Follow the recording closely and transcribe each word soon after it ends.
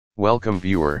Welcome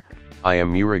viewer, I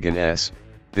am Murugan S.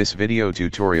 This video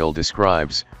tutorial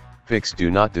describes, fix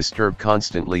Do Not Disturb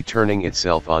constantly turning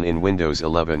itself on in Windows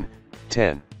 11,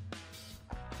 10.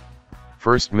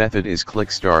 First method is click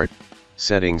Start,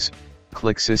 Settings,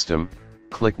 click System,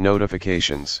 click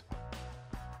Notifications.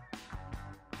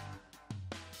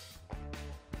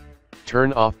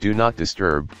 Turn off Do Not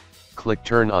Disturb, click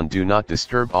Turn on Do Not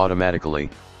Disturb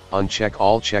automatically, uncheck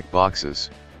all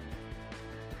checkboxes.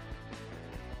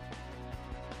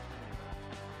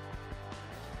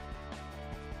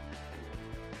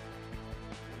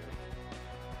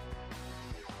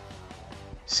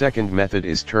 Second method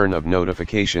is turn of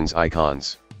notifications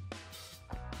icons.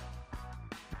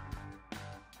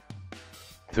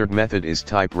 Third method is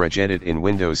type regedit in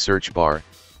Windows search bar,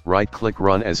 right-click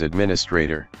Run as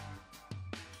administrator.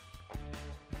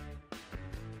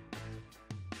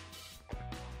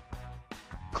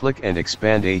 Click and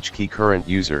expand HKey current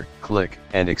user, click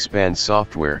and expand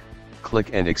software, click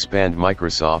and expand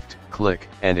Microsoft, click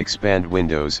and expand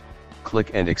Windows,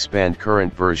 click and expand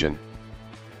current version.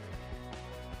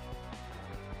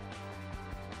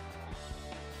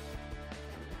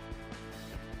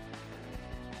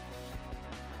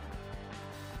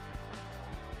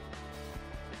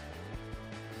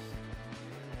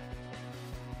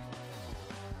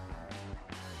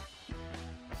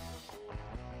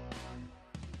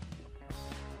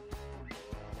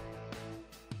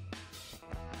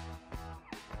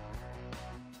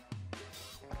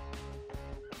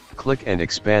 Click and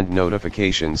expand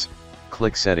notifications,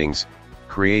 click Settings,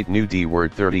 create new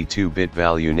DWORD 32-bit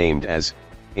value named as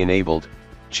enabled,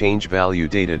 change value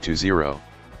data to 0.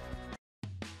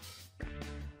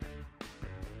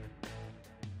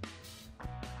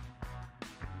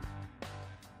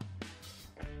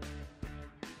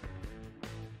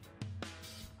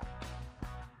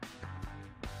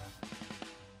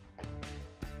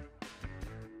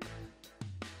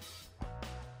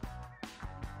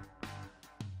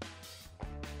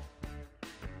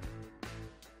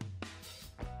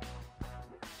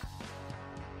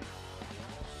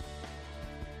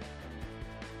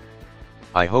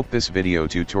 I hope this video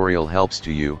tutorial helps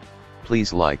to you.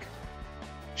 Please like,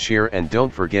 share and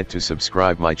don't forget to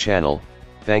subscribe my channel.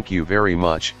 Thank you very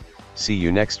much. See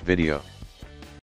you next video.